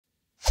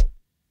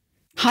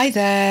Hi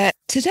there.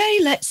 Today,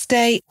 let's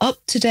stay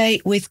up to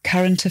date with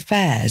current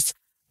affairs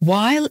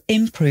while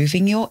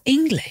improving your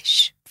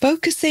English,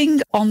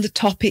 focusing on the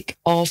topic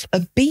of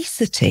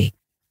obesity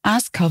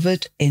as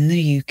covered in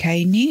the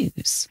UK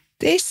news.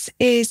 This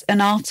is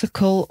an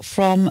article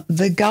from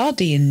The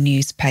Guardian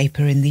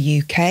newspaper in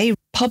the UK,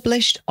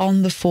 published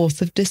on the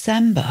 4th of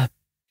December.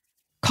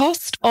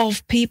 Cost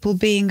of people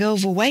being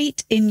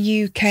overweight in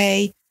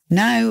UK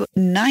now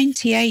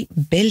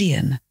 98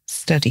 billion,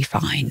 study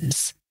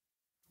finds.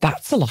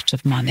 That's a lot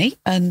of money,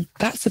 and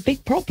that's a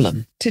big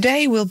problem.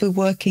 Today, we'll be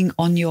working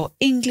on your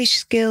English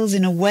skills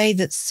in a way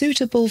that's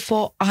suitable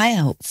for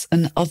IELTS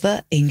and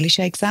other English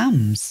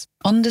exams,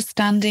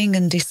 understanding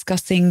and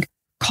discussing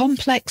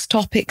complex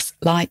topics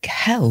like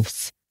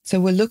health. So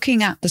we're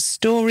looking at the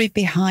story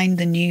behind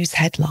the news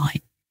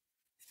headline.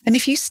 And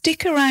if you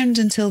stick around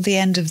until the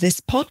end of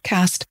this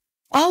podcast,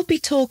 I'll be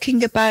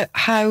talking about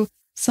how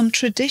some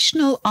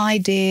traditional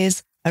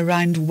ideas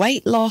around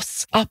weight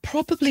loss are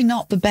probably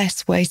not the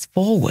best ways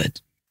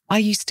forward.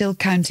 Are you still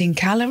counting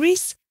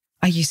calories?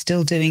 Are you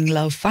still doing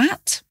low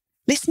fat?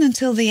 Listen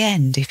until the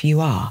end if you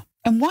are.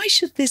 And why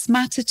should this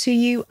matter to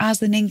you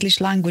as an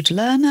English language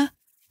learner?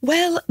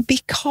 Well,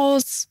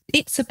 because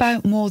it's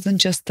about more than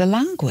just the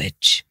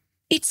language.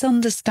 It's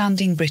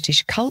understanding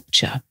British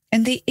culture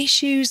and the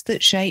issues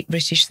that shape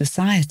British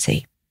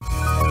society.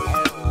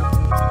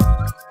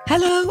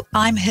 Hello,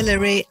 I'm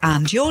Hilary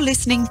and you're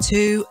listening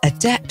to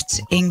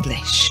Adept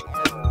English.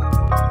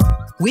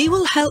 We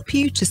will help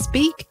you to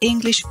speak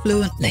English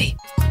fluently.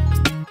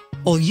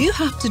 All you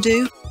have to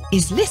do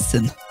is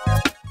listen.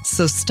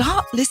 So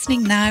start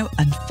listening now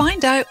and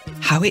find out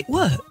how it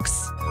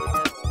works.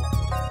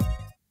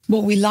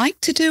 What we like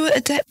to do at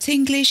Adept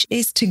English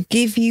is to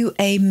give you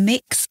a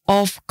mix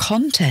of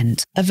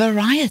content, a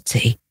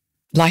variety,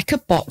 like a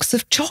box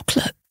of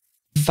chocolate.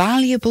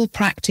 Valuable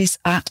practice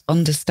at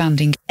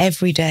understanding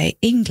everyday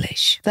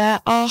English.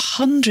 There are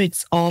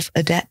hundreds of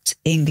Adept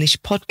English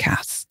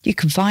podcasts. You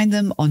can find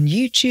them on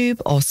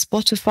YouTube or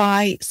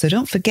Spotify, so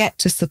don't forget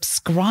to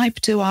subscribe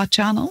to our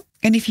channel.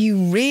 And if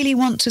you really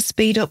want to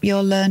speed up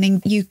your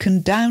learning, you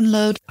can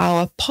download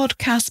our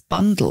podcast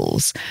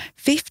bundles,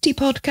 50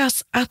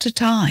 podcasts at a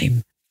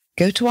time.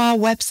 Go to our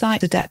website,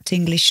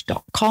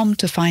 adeptenglish.com,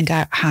 to find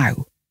out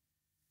how.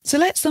 So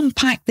let's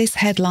unpack this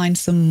headline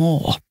some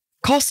more.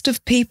 Cost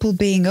of people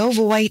being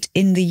overweight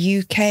in the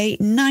UK,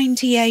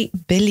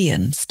 98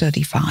 billion,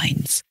 study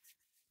finds.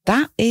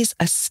 That is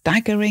a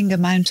staggering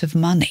amount of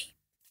money.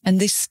 And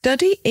this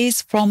study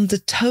is from the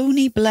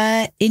Tony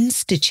Blair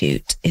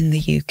Institute in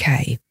the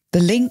UK. The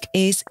link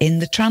is in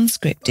the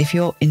transcript if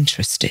you're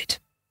interested.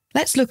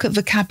 Let's look at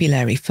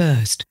vocabulary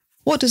first.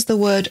 What does the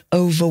word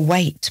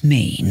overweight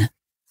mean?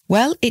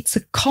 Well, it's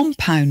a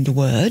compound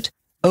word,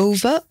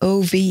 over,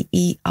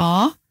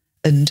 O-V-E-R,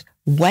 and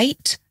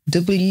weight,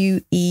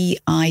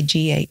 W-E-I-G-H-T,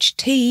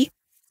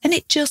 and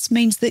it just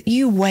means that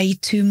you weigh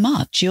too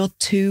much. You're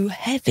too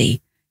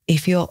heavy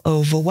if you're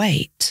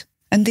overweight.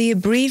 And the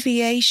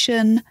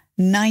abbreviation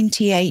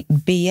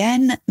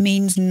 98BN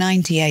means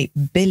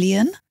 98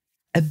 billion.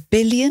 A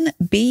billion,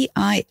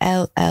 B-I-L-L-I-O-N,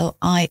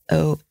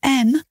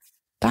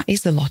 that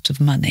is a lot of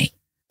money.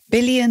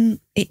 Billion,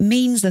 it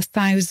means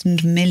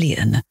 1,000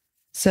 million.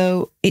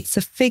 So it's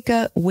a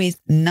figure with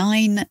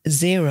 9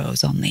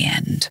 zeros on the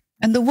end.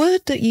 And the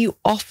word that you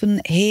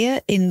often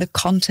hear in the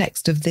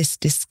context of this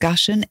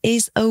discussion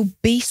is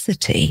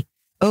obesity.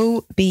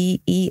 O-B-E-S-I-T-Y.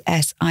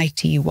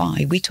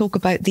 We talk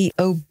about the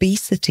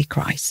obesity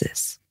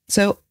crisis.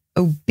 So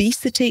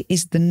obesity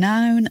is the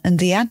noun, and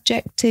the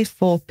adjective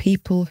for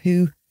people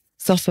who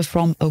suffer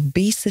from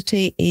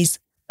obesity is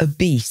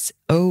obese,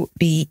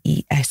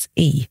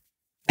 O-B-E-S-E.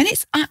 And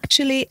it's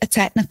actually a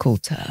technical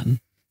term.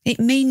 It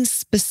means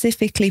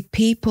specifically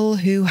people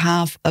who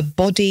have a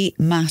body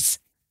mass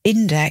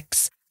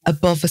index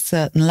above a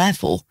certain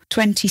level,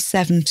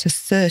 27 to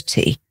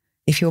 30.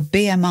 If your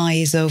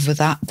BMI is over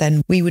that,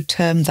 then we would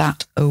term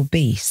that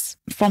obese.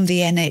 From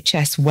the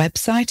NHS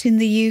website in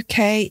the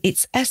UK,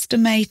 it's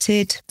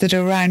estimated that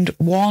around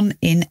 1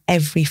 in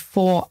every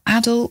 4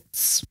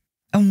 adults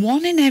and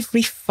 1 in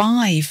every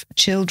 5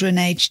 children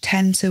aged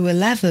 10 to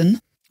 11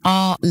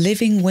 are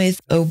living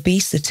with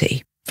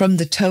obesity. From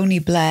the Tony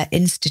Blair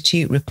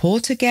Institute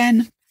report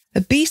again,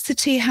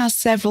 obesity has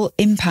several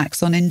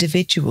impacts on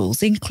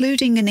individuals,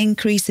 including an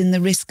increase in the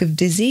risk of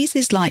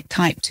diseases like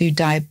type 2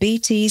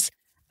 diabetes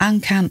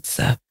and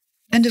cancer.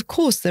 And of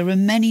course, there are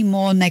many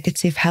more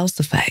negative health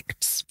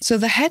effects. So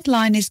the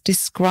headline is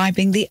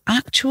describing the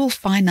actual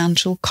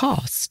financial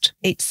cost.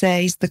 It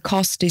says the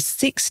cost is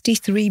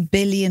 £63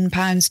 billion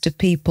to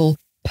people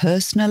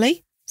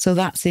personally. So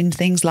that's in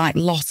things like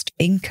lost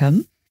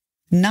income.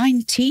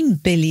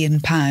 £19 billion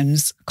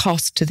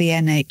cost to the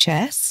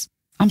NHS.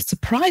 I'm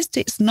surprised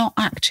it's not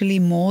actually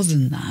more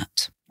than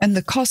that. And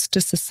the cost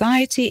to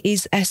society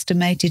is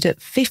estimated at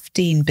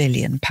 £15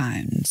 billion,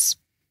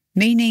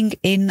 meaning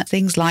in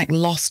things like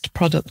lost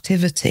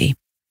productivity.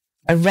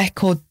 A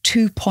record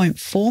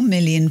 2.4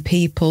 million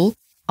people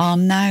are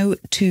now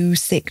too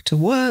sick to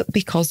work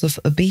because of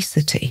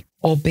obesity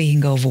or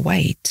being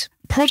overweight.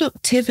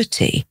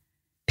 productivity,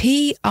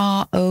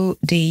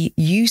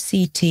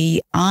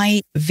 productivity,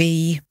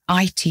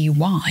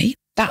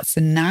 that's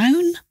a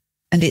noun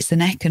and it's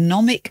an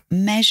economic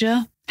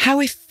measure. How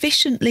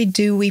efficiently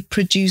do we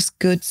produce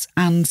goods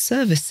and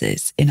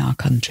services in our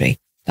country?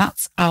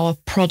 That's our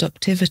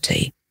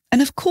productivity.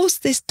 And of course,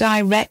 this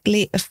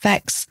directly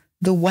affects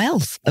the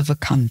wealth of a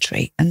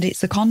country and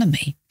its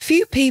economy.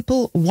 Few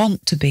people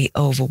want to be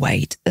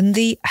overweight and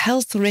the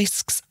health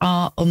risks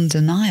are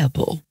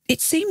undeniable. It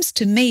seems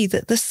to me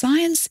that the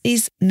science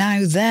is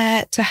now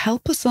there to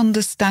help us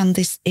understand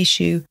this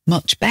issue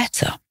much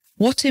better.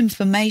 What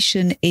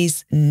information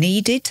is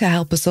needed to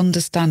help us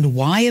understand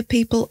why are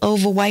people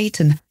overweight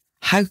and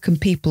how can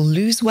people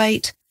lose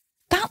weight?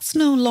 That's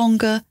no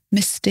longer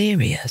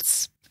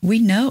mysterious. We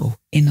know,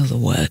 in other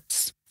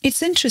words.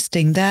 It's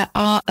interesting, there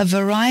are a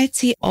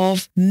variety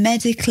of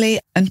medically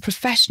and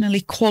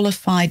professionally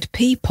qualified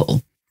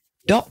people,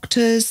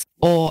 doctors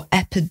or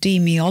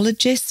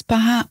epidemiologists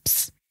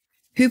perhaps,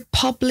 who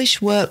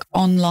publish work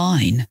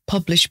online,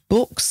 publish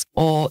books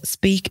or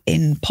speak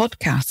in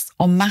podcasts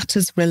on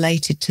matters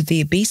related to the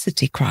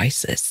obesity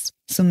crisis.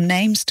 Some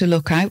names to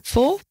look out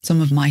for,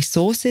 some of my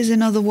sources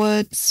in other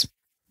words,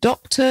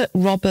 Dr.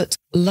 Robert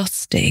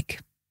Lustig,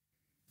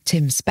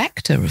 Tim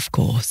Spector, of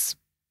course.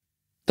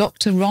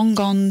 Dr.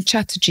 Rangan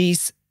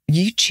Chatterjee's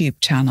YouTube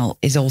channel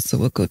is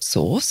also a good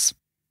source.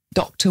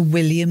 Dr.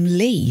 William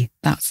Lee,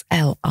 that's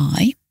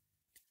L-I.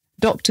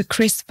 Dr.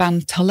 Chris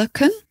Van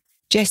Tulleken,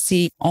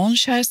 Jesse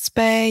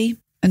Onshauspay,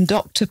 and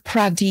Dr.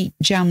 Pradi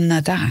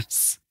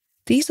Jamnadas.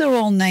 These are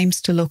all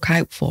names to look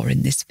out for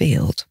in this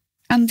field.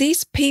 And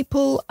these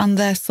people and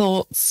their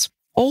thoughts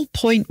all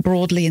point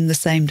broadly in the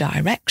same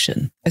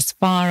direction as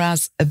far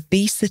as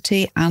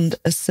obesity and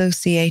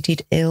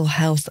associated ill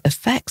health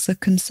effects are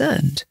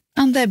concerned.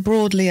 And they're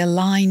broadly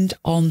aligned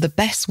on the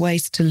best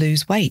ways to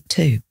lose weight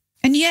too.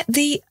 And yet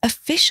the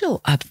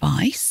official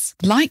advice,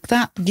 like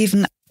that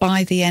given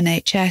by the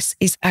NHS,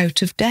 is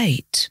out of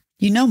date.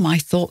 You know my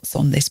thoughts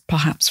on this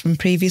perhaps from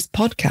previous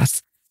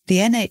podcasts. The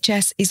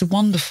NHS is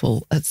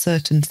wonderful at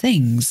certain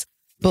things,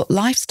 but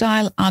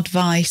lifestyle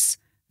advice,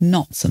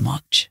 not so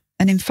much.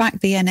 And in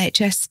fact, the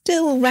NHS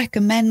still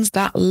recommends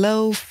that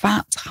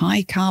low-fat,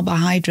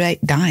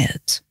 high-carbohydrate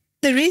diet.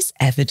 There is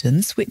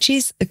evidence which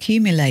is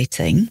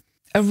accumulating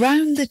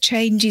around the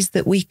changes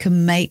that we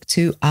can make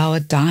to our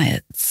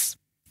diets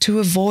to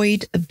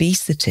avoid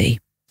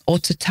obesity or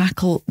to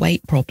tackle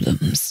weight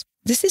problems.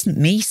 This isn't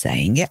me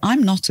saying it,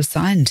 I'm not a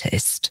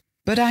scientist,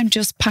 but I'm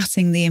just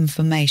passing the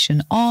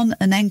information on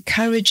and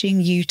encouraging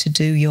you to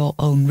do your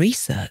own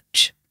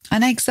research.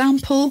 An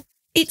example,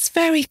 it's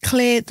very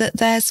clear that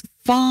there's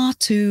far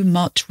too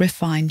much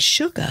refined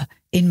sugar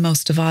in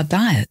most of our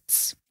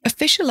diets.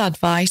 Official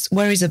advice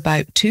worries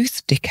about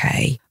tooth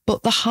decay,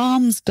 but the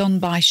harms done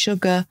by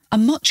sugar are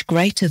much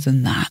greater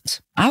than that.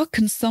 Our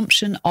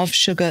consumption of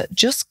sugar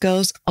just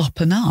goes up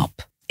and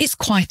up. It's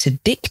quite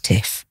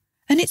addictive,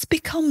 and it's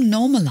become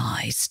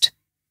normalised.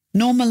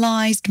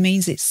 Normalised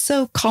means it's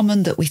so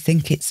common that we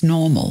think it's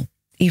normal,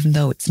 even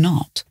though it's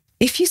not.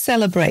 If you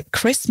celebrate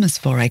Christmas,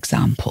 for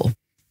example,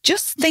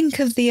 just think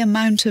of the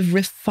amount of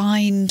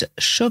refined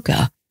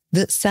sugar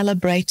that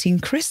celebrating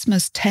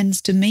Christmas tends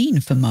to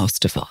mean for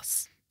most of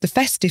us. The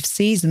festive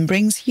season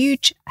brings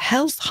huge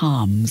health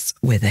harms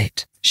with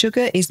it.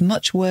 Sugar is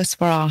much worse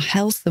for our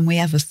health than we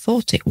ever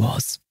thought it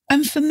was.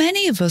 And for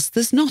many of us,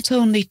 there's not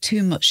only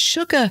too much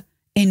sugar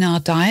in our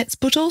diets,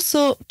 but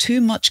also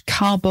too much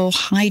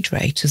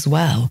carbohydrate as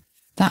well.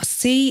 That's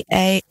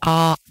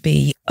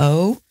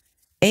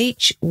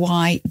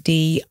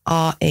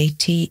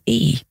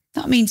C-A-R-B-O-H-Y-D-R-A-T-E.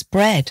 That means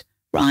bread,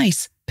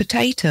 rice,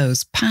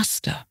 potatoes,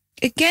 pasta.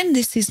 Again,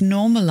 this is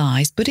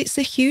normalised, but it's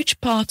a huge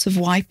part of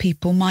why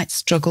people might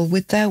struggle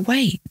with their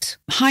weight.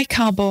 High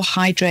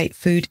carbohydrate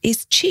food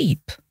is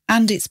cheap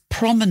and it's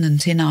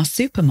prominent in our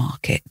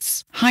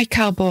supermarkets. High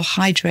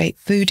carbohydrate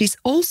food is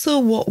also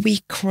what we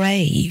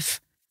crave.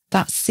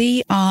 That's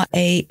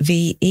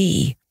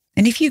C-R-A-V-E.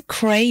 And if you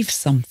crave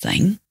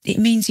something, it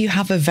means you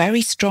have a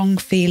very strong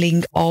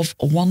feeling of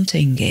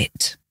wanting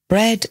it.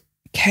 Bread,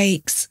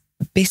 cakes,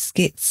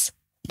 biscuits,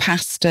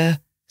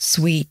 pasta,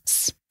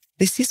 sweets.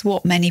 This is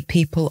what many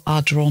people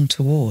are drawn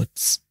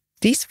towards.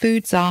 These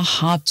foods are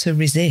hard to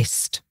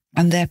resist,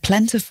 and they're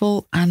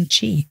plentiful and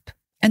cheap.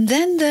 And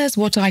then there's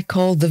what I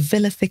call the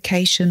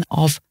vilification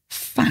of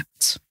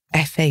fat,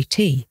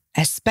 F-A-T,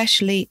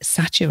 especially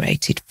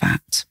saturated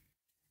fat.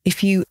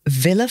 If you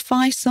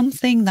vilify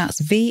something,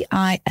 that's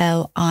V-I-L-I-F-Y,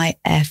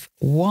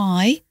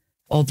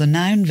 or the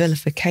noun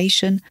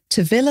vilification.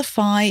 To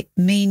vilify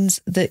means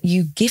that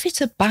you give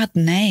it a bad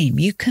name,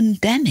 you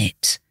condemn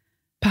it,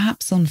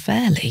 perhaps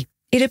unfairly.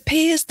 It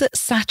appears that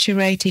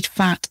saturated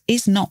fat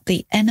is not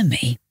the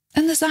enemy,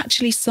 and there's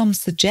actually some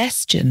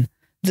suggestion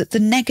that the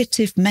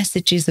negative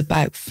messages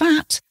about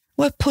fat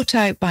were put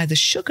out by the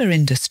sugar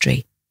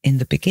industry in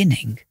the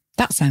beginning.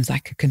 That sounds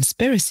like a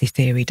conspiracy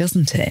theory,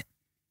 doesn't it?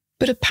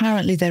 But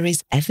apparently there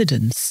is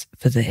evidence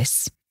for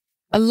this.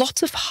 A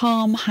lot of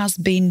harm has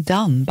been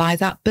done by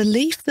that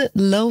belief that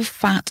low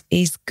fat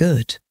is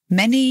good.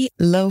 Many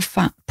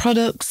low-fat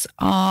products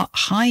are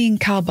high in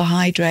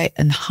carbohydrate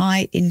and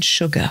high in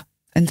sugar,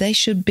 and they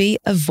should be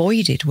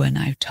avoided, we're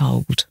now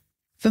told.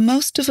 For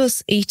most of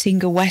us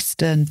eating a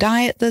Western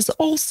diet, there's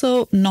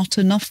also not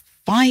enough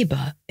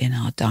fibre in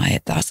our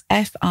diet. That's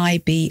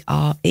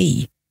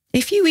F-I-B-R-E.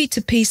 If you eat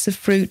a piece of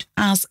fruit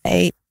as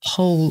a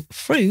whole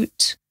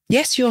fruit,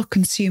 yes, you're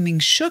consuming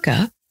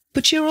sugar,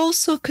 but you're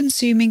also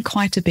consuming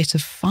quite a bit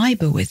of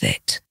fibre with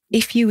it.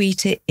 If you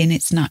eat it in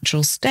its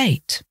natural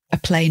state, a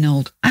plain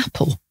old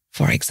apple,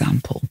 for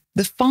example,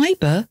 the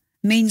fibre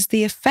means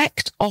the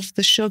effect of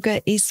the sugar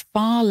is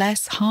far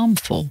less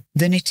harmful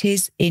than it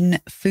is in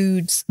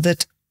foods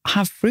that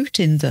have fruit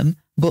in them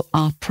but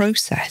are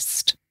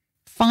processed.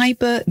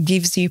 Fibre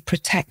gives you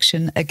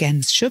protection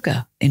against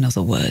sugar, in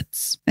other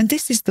words. And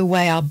this is the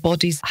way our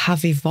bodies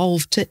have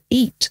evolved to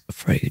eat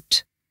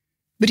fruit.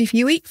 But if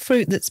you eat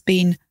fruit that's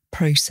been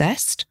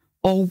processed,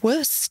 or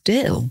worse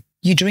still,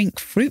 you drink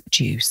fruit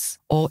juice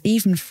or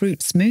even fruit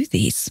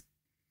smoothies,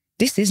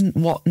 this isn't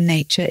what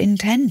nature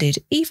intended,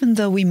 even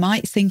though we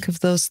might think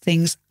of those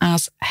things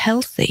as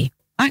healthy.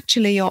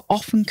 Actually, you're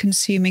often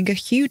consuming a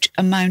huge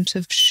amount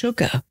of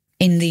sugar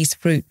in these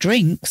fruit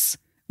drinks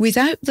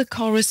without the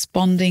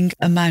corresponding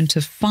amount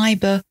of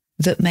fibre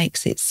that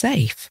makes it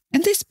safe.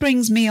 And this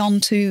brings me on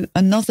to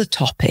another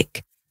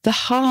topic, the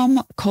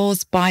harm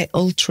caused by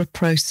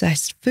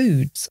ultra-processed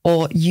foods,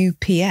 or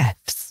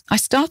UPFs. I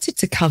started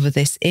to cover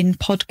this in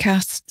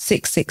podcast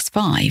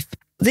 665.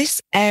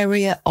 This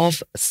area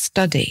of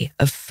study,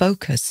 of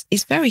focus,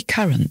 is very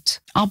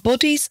current. Our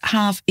bodies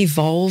have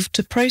evolved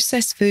to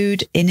process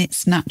food in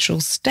its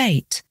natural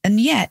state, and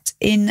yet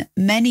in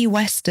many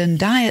Western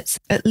diets,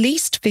 at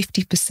least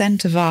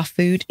 50% of our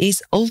food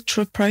is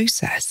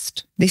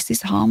ultra-processed. This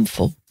is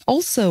harmful.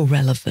 Also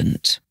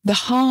relevant, the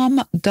harm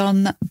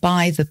done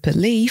by the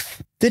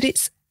belief that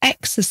it's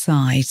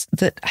exercise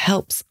that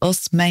helps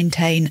us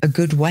maintain a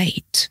good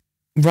weight,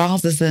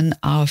 rather than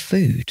our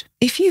food.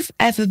 If you've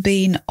ever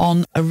been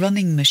on a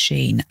running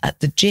machine at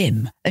the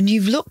gym and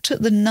you've looked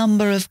at the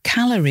number of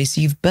calories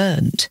you've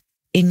burnt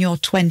in your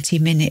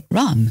 20-minute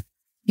run,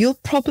 you'll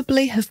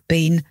probably have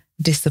been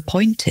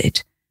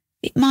disappointed.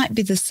 It might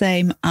be the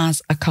same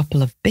as a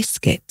couple of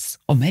biscuits,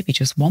 or maybe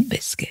just one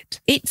biscuit.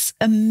 It's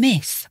a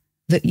myth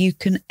that you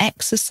can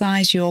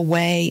exercise your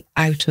way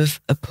out of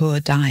a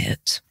poor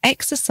diet.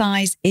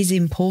 Exercise is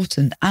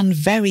important and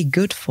very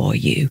good for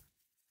you.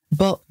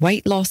 But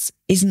weight loss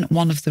isn't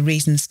one of the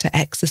reasons to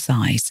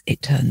exercise,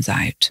 it turns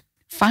out.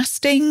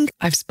 Fasting,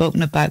 I've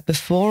spoken about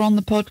before on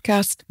the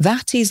podcast,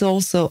 that is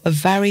also a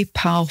very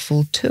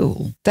powerful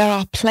tool. There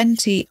are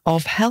plenty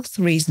of health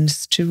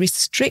reasons to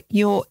restrict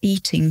your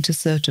eating to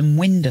certain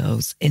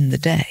windows in the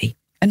day.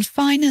 And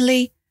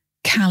finally,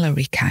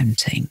 calorie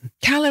counting.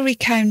 Calorie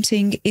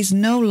counting is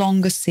no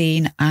longer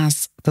seen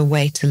as the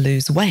way to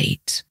lose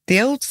weight.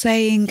 The old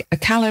saying, a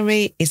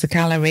calorie is a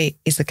calorie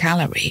is a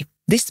calorie.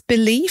 This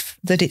belief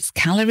that it's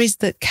calories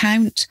that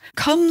count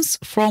comes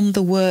from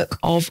the work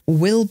of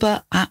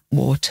Wilbur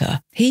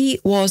Atwater. He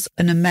was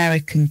an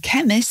American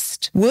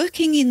chemist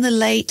working in the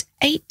late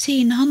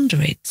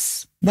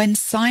 1800s when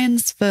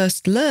science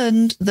first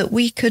learned that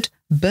we could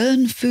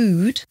burn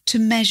food to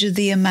measure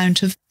the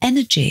amount of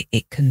energy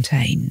it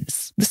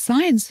contains. The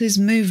science has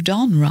moved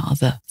on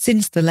rather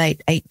since the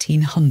late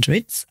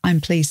 1800s,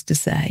 I'm pleased to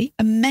say,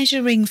 and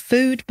measuring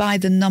food by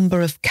the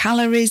number of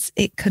calories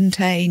it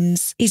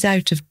contains is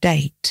out of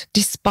date,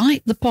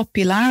 despite the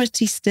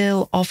popularity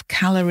still of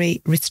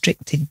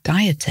calorie-restricted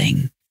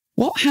dieting.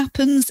 What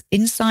happens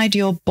inside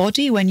your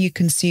body when you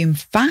consume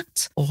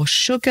fat or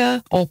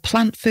sugar or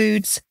plant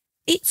foods?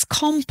 It's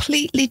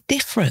completely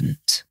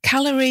different.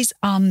 Calories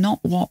are not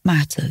what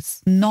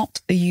matters, not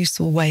a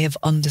useful way of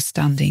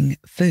understanding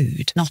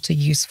food, not a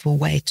useful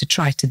way to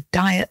try to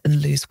diet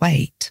and lose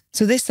weight.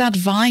 So this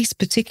advice,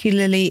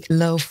 particularly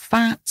low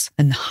fat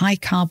and high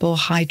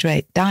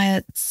carbohydrate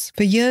diets,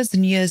 for years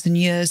and years and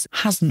years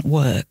hasn't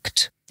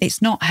worked.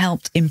 It's not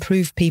helped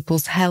improve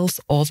people's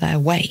health or their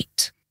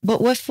weight.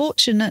 But we're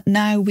fortunate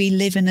now we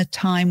live in a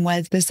time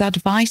where there's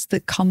advice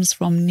that comes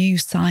from new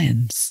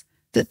science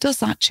that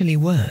does actually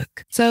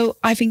work. So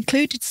I've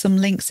included some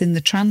links in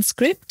the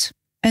transcript.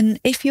 And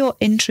if you're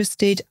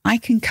interested, I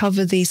can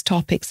cover these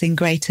topics in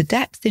greater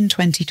depth in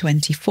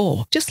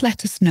 2024. Just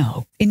let us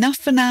know. Enough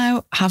for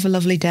now. Have a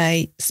lovely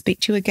day.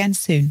 Speak to you again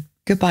soon.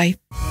 Goodbye.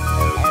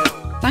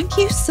 Thank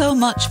you so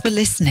much for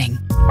listening.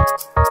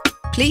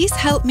 Please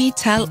help me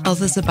tell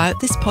others about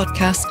this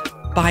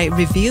podcast by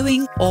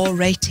reviewing or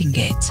rating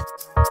it.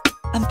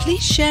 And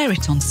please share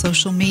it on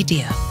social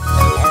media.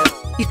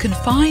 You can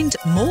find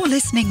more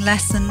listening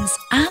lessons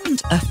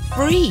and a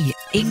free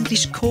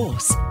English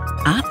course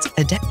at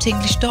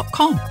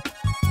adeptenglish.com.